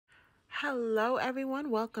Hello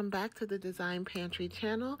everyone, welcome back to the Design Pantry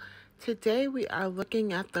channel. Today we are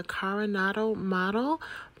looking at the Coronado model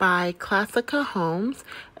by Classica Homes,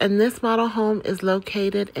 and this model home is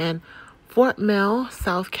located in Fort Mill,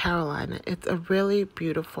 South Carolina. It's a really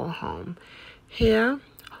beautiful home. Here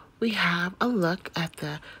we have a look at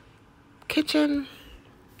the kitchen.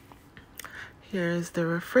 Here's the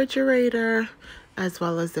refrigerator as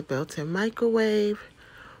well as the built-in microwave.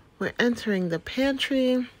 We're entering the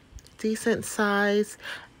pantry. Decent size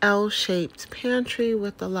L-shaped pantry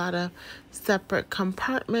with a lot of separate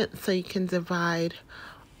compartments so you can divide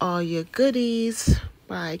all your goodies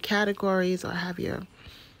by categories or have your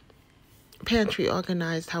pantry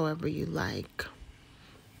organized however you like.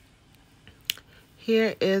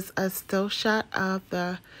 Here is a still shot of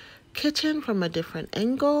the kitchen from a different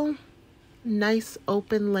angle. Nice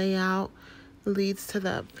open layout, leads to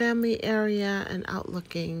the family area and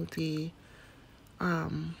outlooking the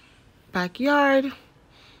backyard.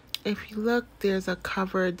 If you look, there's a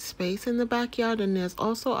covered space in the backyard, and there's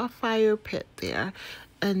also a fire pit there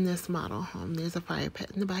in this model home. There's a fire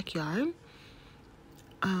pit in the backyard.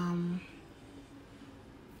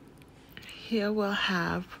 Here we'll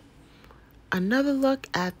have another look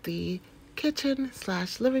at the kitchen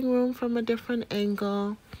 / living room from a different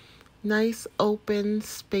angle. Nice open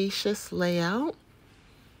spacious layout.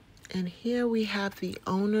 And here we have the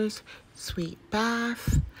owner's suite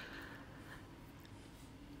bath.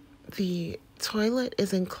 The toilet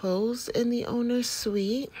is enclosed in the owner's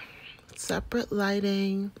suite. Separate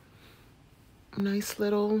lighting. Nice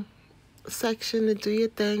little section to do your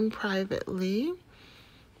thing privately.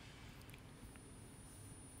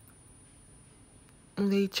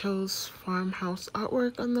 They chose farmhouse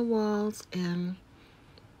artwork on the walls. And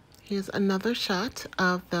here's another shot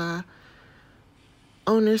of the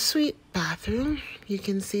owner's suite bathroom. You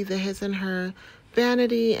can see the his and her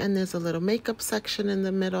vanity, and there's a little makeup section in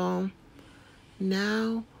the middle.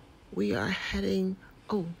 Now we are heading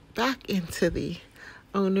back into the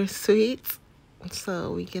owner's suite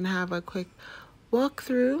so we can have a quick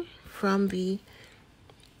walkthrough from the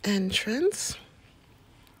entrance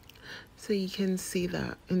so you can see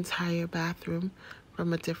the entire bathroom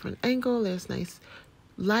from a different angle. There's nice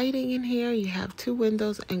lighting in here. You have 2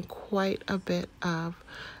 windows and quite a bit of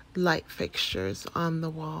light fixtures on the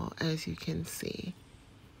wall, as you can see.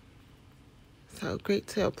 So great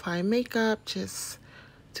to apply makeup, just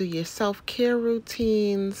do your self-care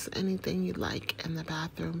routines, anything you like in the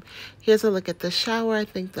bathroom. Here's a look at the shower. I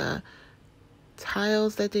think the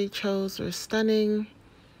tiles that they chose were stunning.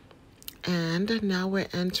 And now we're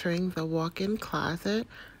entering the walk-in closet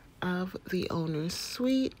of the owner's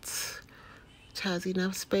suite, which has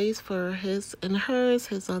enough space for his and hers,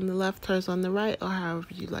 his on the left, hers on the right, or however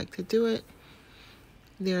you like to do it.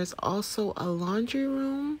 There's also a laundry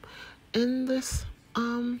room in this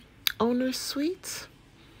owner's suite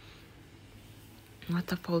with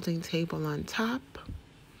the folding table on top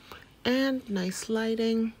and nice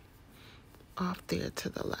lighting off there to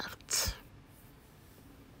the left.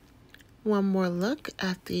 One more look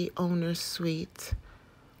at the owner's suite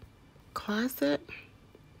closet.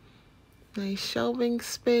 Nice shelving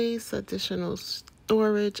space, additional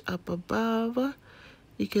storage up above.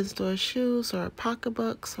 You can store shoes or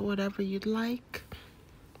pocketbooks or whatever you'd like.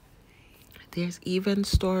 There's even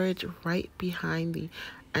storage right behind the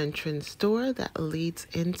entrance door that leads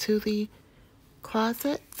into the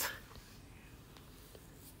closet.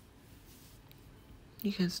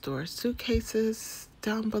 You can store suitcases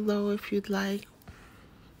down below if you'd like.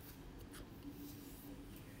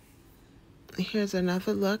 Here's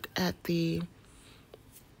another look at the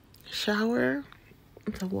shower.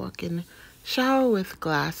 It's a walk-in shower with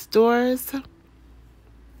glass doors.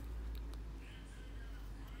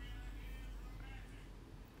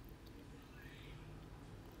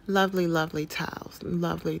 Lovely, lovely tiles.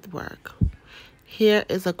 Lovely work. Here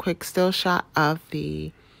is a quick still shot of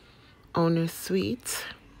the owner's suite.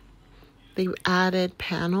 They've added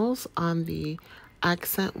panels on the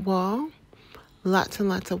accent wall. Lots and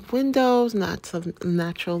lots of windows, lots of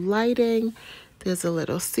natural lighting. There's a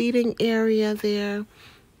little seating area there.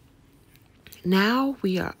 Now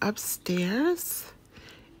we are upstairs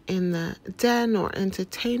in the den or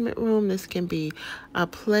entertainment room. This can be a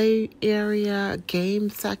play area, a game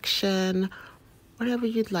section, whatever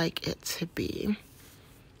you'd like it to be.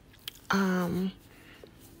 Now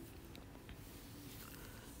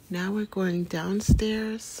we're going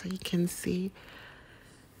downstairs so you can see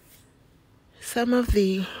some of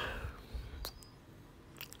the,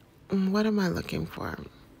 what am I looking for?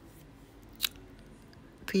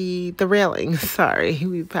 The railings, sorry,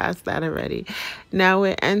 we passed that already. Now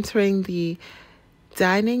we're entering the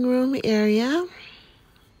dining room area.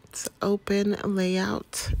 It's open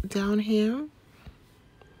layout down here.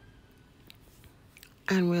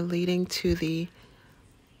 And we're leading to the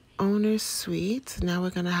owner's suite. Now we're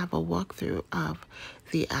going to have a walkthrough of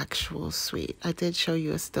the actual suite. I did show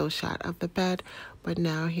you a still shot of the bed, but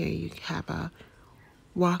now here you have a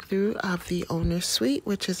walkthrough of the owner's suite,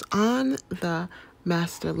 which is on the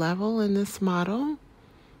master level in this model.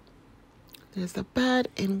 There's a bed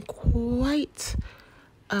and quite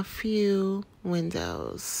a few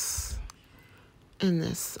windows in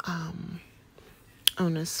this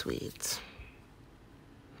owner's suite.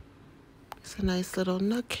 It's a nice little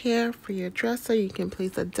nook here for your dresser. You can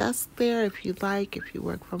place a desk there if you like, if you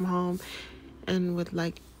work from home and would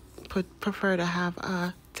prefer to have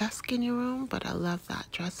a desk in your room, but I love that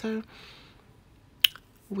dresser.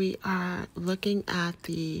 We are looking at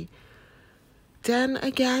the den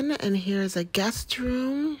again, and here's a guest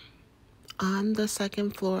room on the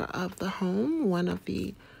second floor of the home, one of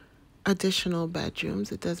the additional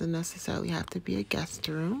bedrooms. It doesn't necessarily have to be a guest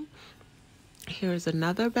room. Here's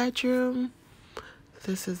another bedroom.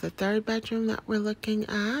 This is the third bedroom that we're looking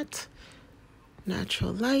at.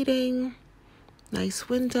 Natural lighting, nice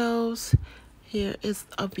windows. Here is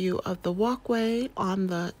a view of the walkway on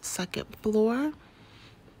the second floor.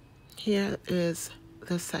 Here is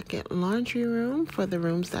the second laundry room for the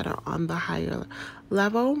rooms that are on the higher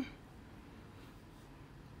level.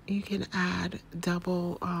 You can add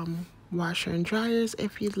double washer and dryers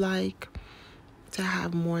if you'd like to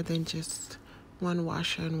have more than just one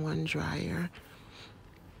washer and one dryer.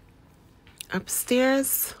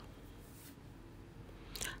 Upstairs,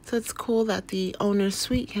 so it's cool that the owner's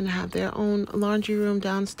suite can have their own laundry room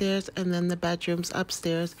downstairs, and then the bedrooms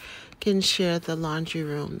upstairs can share the laundry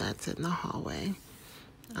room that's in the hallway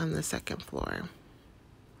on the second floor.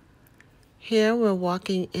 Here we're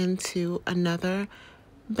walking into another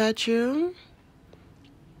bedroom.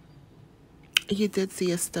 You did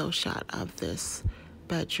see a still shot of this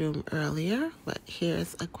bedroom earlier, but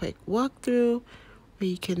here's a quick walkthrough where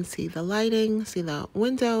you can see the lighting, see the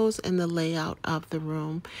windows, and the layout of the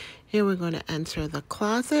room. Here we're going to enter the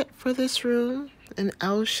closet for this room, an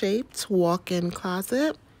L-shaped walk-in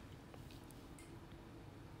closet.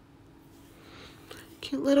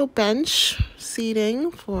 Cute little bench seating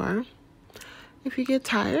for if you get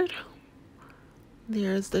tired.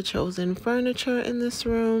 There's the chosen furniture in this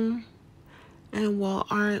room and wall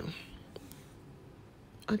art.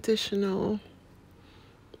 Additional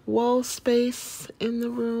wall space in the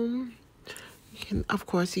room. Of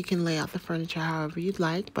course, you can lay out the furniture however you'd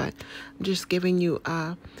like, but I'm just giving you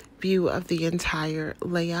a view of the entire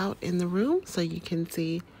layout in the room so you can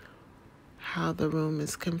see how the room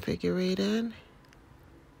is configured.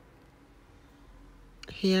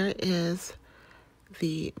 Here is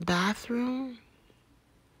the bathroom,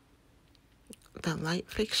 the light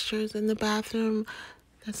fixtures in the bathroom.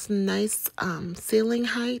 That's nice ceiling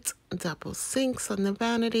height, double sinks on the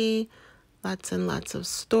vanity, lots and lots of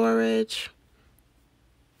storage,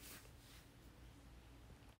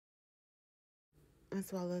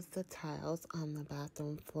 as well as the tiles on the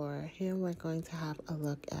bathroom floor. Here we're going to have a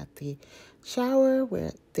look at the shower,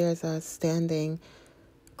 where there's a standing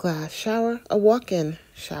glass shower, a walk-in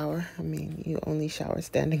shower. I mean, you only shower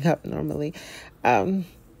standing up normally.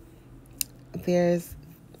 There's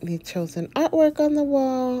the chosen artwork on the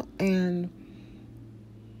wall and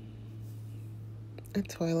a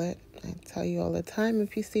toilet. I tell you all the time,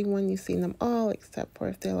 if you see one, you've seen them all, except for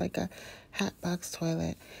if they're like a hat box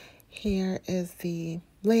toilet. Here is the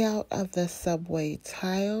layout of the subway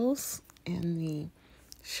tiles in the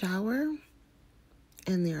shower.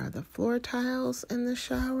 And there are the floor tiles in the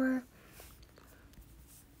shower.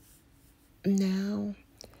 Now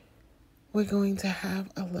we're going to have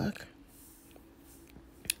a look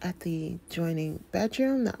at the joining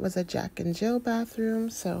bedroom. That was a Jack and Jill bathroom,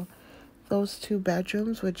 so those two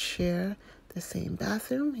bedrooms would share the same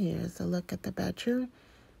bathroom. Here's a look at the bedroom,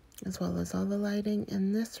 as well as all the lighting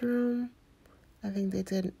in this room. I think they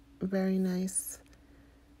did a very nice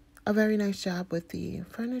job with the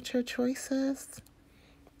furniture choices.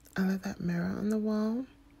 I love that mirror on the wall.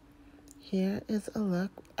 Here is a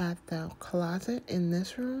look at the closet in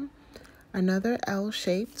this room. Another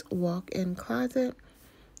L-shaped walk-in closet.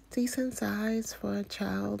 Decent size for a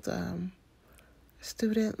child,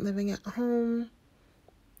 student living at home.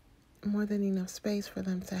 More than enough space for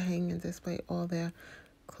them to hang and display all their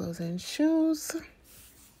clothes and shoes.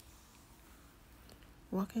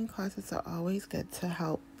 Walk-in closets are always good to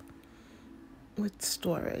help with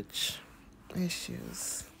storage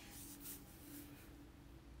issues.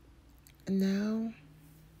 Now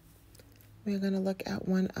we're going to look at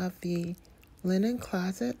one of the linen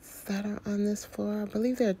closets that are on this floor. I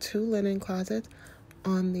believe there are 2 linen closets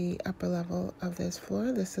on the upper level of this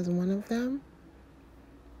floor. This is one of them.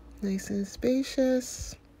 Nice and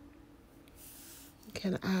spacious. You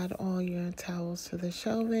can add all your towels to the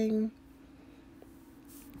shelving.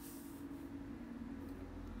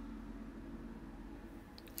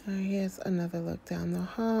 Here's another look down the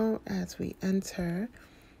hall as we enter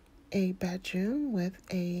a bedroom with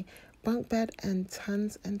a bunk bed and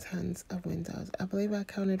tons of windows. I believe I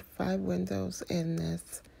counted 5 windows in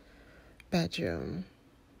this bedroom.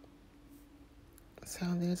 So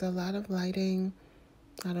there's a lot of lighting,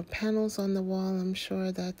 a lot of panels on the wall. I'm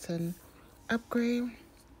sure that's an upgrade.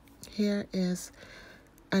 Here is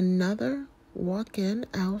another walk-in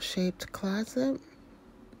L-shaped closet.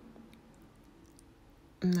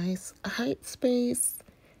 Nice height space.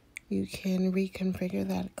 You can reconfigure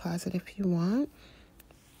that closet if you want.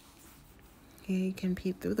 Here you can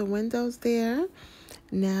peep through the windows there.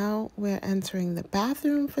 Now we're entering the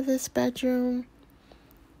bathroom for this bedroom.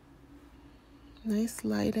 Nice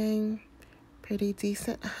lighting, pretty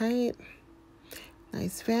decent height,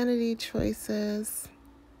 nice vanity choices,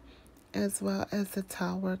 as well as the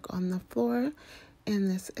tile work on the floor.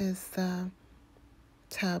 And this is the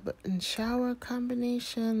tub and shower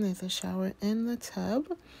combination. There's a shower in the tub,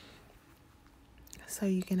 so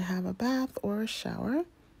you can have a bath or a shower.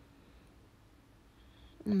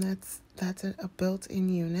 And that's a built-in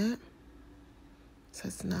unit, so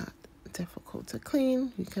it's not difficult to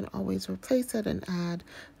clean. You can always replace it and add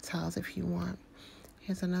tiles if you want.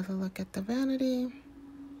 Here's another look at the vanity.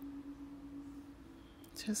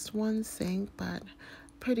 Just one sink, but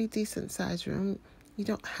pretty decent size room. You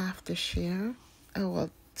don't have to share. Oh, well,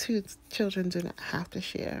 2 children do not have to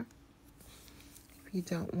share if you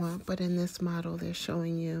don't want, but in this model they're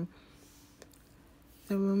showing you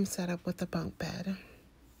the room set up with a bunk bed.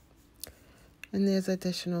 And there's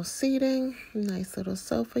additional seating, nice little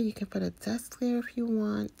sofa. You can put a desk there if you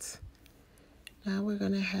want. Now we're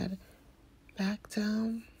going to head back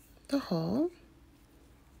down the hall.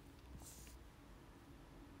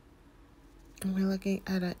 And we're looking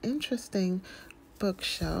at an interesting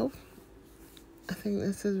bookshelf. I think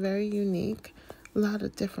this is very unique. A lot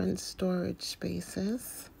of different storage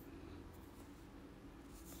spaces.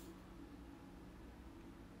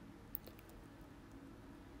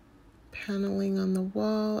 Paneling on the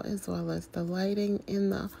wall, as well as the lighting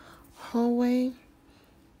in the hallway.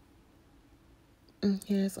 And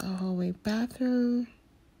here's our hallway bathroom.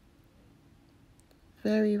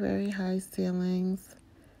 Very high ceilings.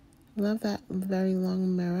 Love that very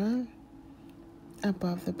long mirror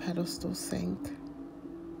above the pedestal sink.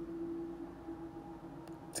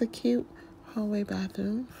 It's a cute hallway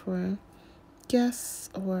bathroom for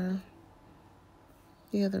guests or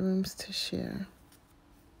the other rooms to share.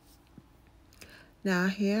 Now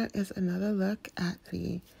here is another look at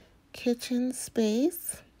the kitchen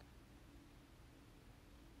space.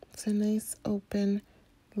 It's a nice open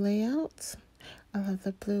layout. I love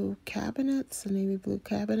the blue cabinets, the navy blue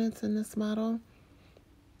cabinets in this model.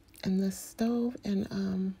 And the stove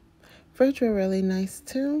and fridge were really nice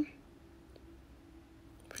too.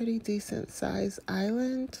 Pretty decent size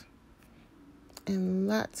island. And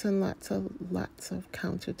lots of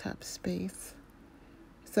countertop space.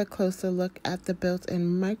 It's a closer look at the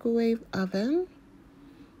built-in microwave oven.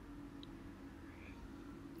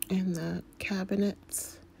 And the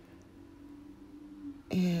cabinets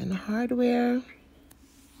and hardware.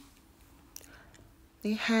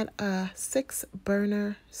 They had a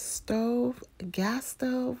 6-burner stove, gas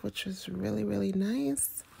stove, which was really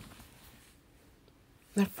nice.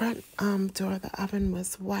 The front door of the oven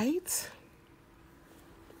was white.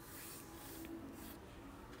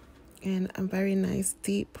 And a very nice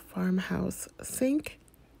deep farmhouse sink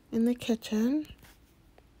in the kitchen.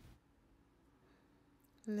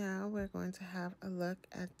 Now we're going to have a look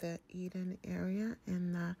at the eat-in area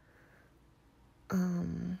in the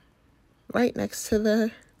right next to the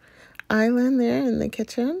island there in the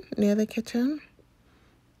kitchen, near the kitchen.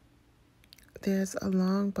 There's a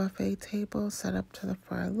long buffet table set up to the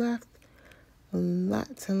far left.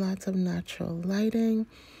 Lots and lots of natural lighting.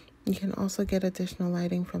 You can also get additional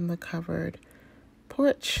lighting from the covered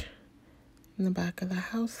porch in the back of the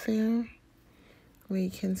house there, where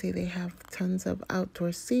you can see they have tons of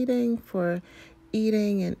outdoor seating for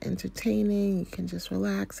eating and entertaining. You can just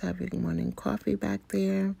relax, have your morning coffee back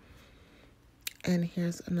there. And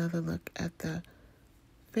here's another look at the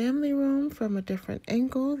family room from a different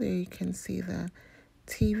angle. There you can see the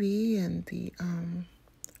TV and the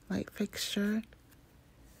light fixture.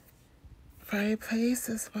 Fireplace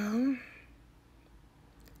as well.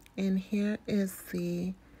 And here is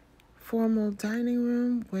the formal dining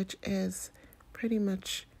room, which is pretty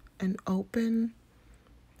much an open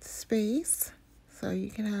space. So you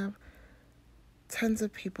can have tons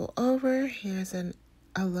of people over. Here's a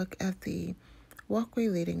look at the walkway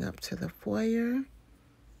leading up to the foyer.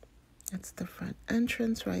 It's the front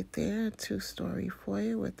entrance right there, a 2-story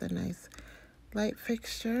foyer with a nice light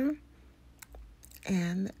fixture.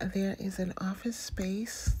 And there is an office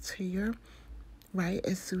space to your right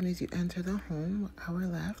as soon as you enter the home, our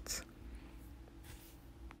left.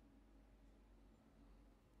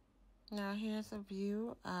 Now here's a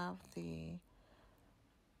view of the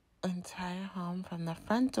entire home from the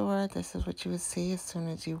front door. This is what you would see as soon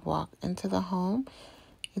as you walk into the home.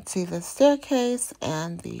 You'd see the staircase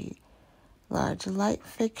and the large light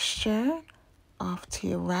fixture. Off to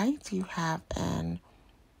your right, you have an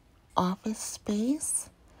office space.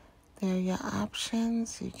 There are your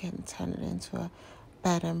options. You can turn it into a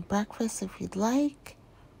bed and breakfast if you'd like,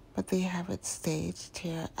 but they have it staged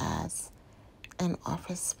here as an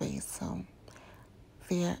office space. So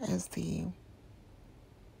there are the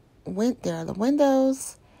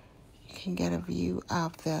windows. You can get a view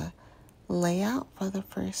of the layout for the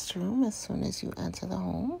first room as soon as you enter the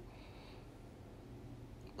home.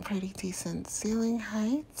 Pretty decent ceiling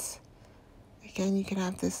heights. Again, you can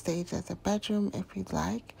have this staged as a bedroom if you'd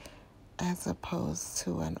like, as opposed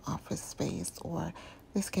to an office space, or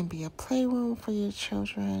this can be a playroom for your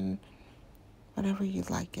children, whatever you'd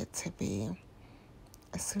like it to be.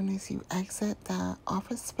 As soon as you exit the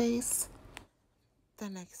office space, the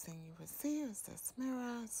next thing you would see is this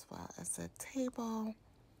mirror as well as a table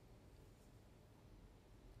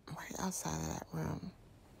right outside of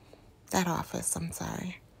that office, I'm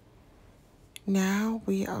sorry. Now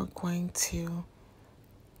we are going to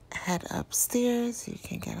head upstairs. You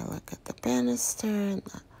can get a look at the banister and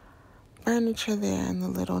the furniture there in the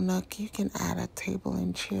little nook. You can add a table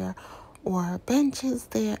and chair or benches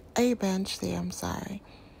there, a bench there, I'm sorry.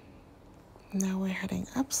 Now we're heading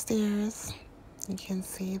upstairs. You can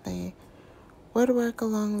see the woodwork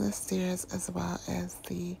along the stairs as well as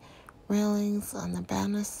the railings on the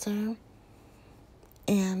banister.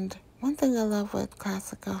 And one thing I love with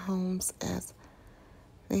Classica homes is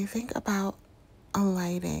they think about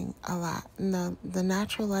lighting a lot. The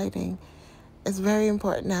natural lighting is very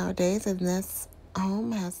important nowadays, and this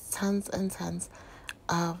home has tons and tons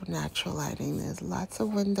of natural lighting. There's lots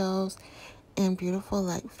of windows and beautiful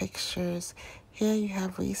light fixtures. Here you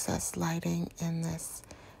have recessed lighting in this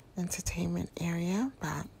entertainment area,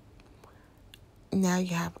 but now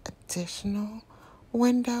you have additional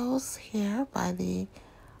windows here by the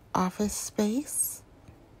office space.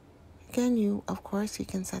 Again, of course, you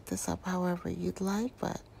can set this up however you'd like,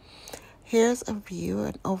 but here's a view,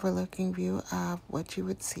 an overlooking view of what you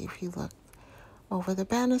would see if you looked over the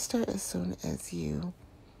banister as soon as you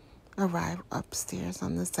arrive upstairs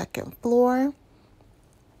on the second floor.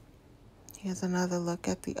 Here's another look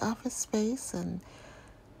at the office space and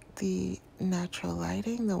the natural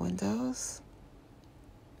lighting, the windows.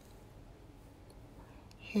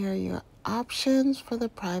 Here are your options for the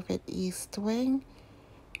private east wing.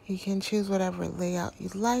 You can choose whatever layout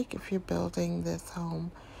you'd like if you're building this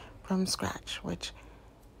home from scratch, which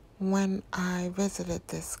when I visited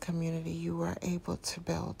this community, you were able to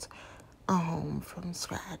build a home from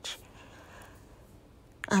scratch.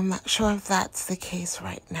 I'm not sure if that's the case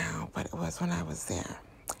right now, but it was when I was there.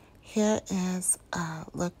 Here is a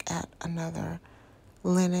look at another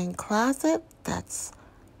linen closet that's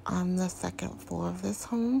on the second floor of this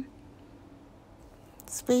home.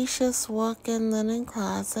 Spacious walk-in linen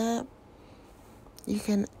closet. You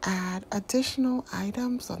can add additional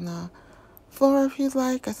items on the floor if you'd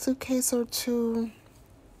like, a suitcase or two.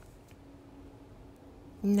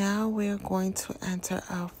 Now we're going to enter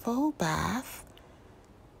our full bath.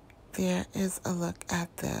 There is a look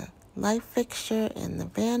at the light fixture in the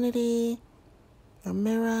vanity, the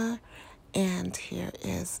mirror, and here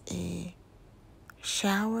is a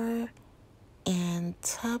shower and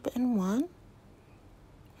tub in one.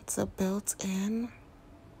 It's a built-in,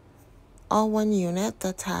 all one unit.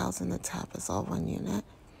 The tiles in the tub is all one unit.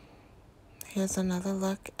 Here's another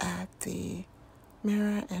look at the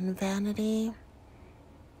mirror and vanity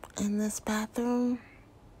in this bathroom,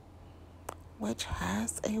 which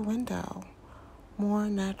has a window. More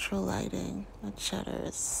natural lighting with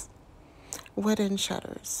shutters, wooden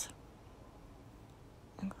shutters.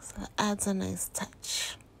 So it adds a nice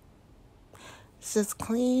touch. It's just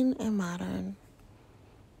clean and modern.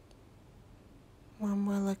 One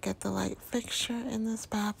more look at the light fixture in this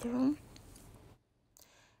bathroom.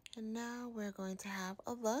 And now we're going to have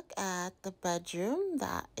a look at the bedroom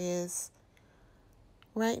that is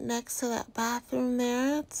Right next to that bathroom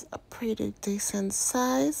there, it's a pretty decent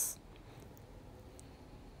size.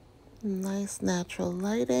 Nice natural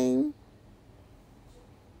lighting.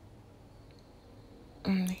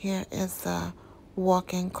 And here is the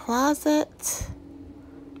walk-in closet,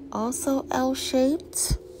 also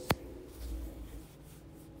L-shaped.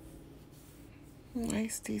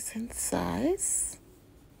 Nice, decent size.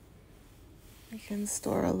 You can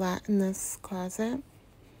store a lot in this closet,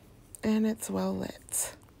 and it's well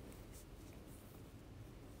lit.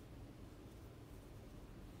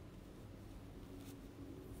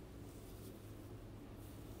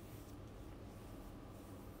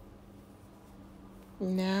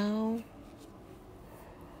 Now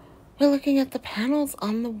we're looking at the panels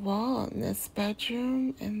on the wall in this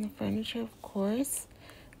bedroom and the furniture, of course,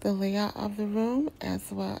 the layout of the room,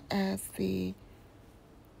 as well as the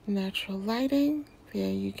natural lighting.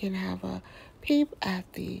 There you can have a peep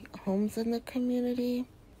at the homes in the community.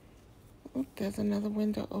 Oop, there's another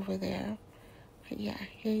window over there. But yeah,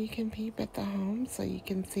 here you can peep at the homes so you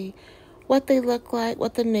can see what they look like,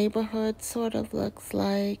 what the neighborhood sort of looks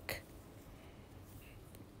like.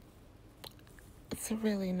 It's a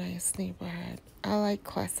really nice neighborhood. I like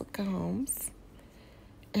Classica homes.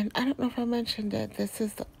 And I don't know if I mentioned it, this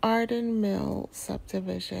is the Arden Mill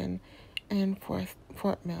subdivision in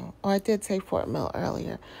Fort Mill. Oh, I did say Fort Mill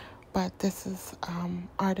earlier, but this is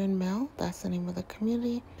Arden Mill. That's the name of the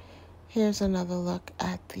community. Here's another look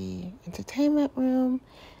at the entertainment room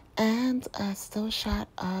and a still shot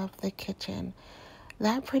of the kitchen.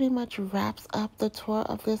 That pretty much wraps up the tour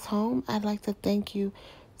of this home. I'd like to thank you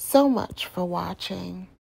so much for watching.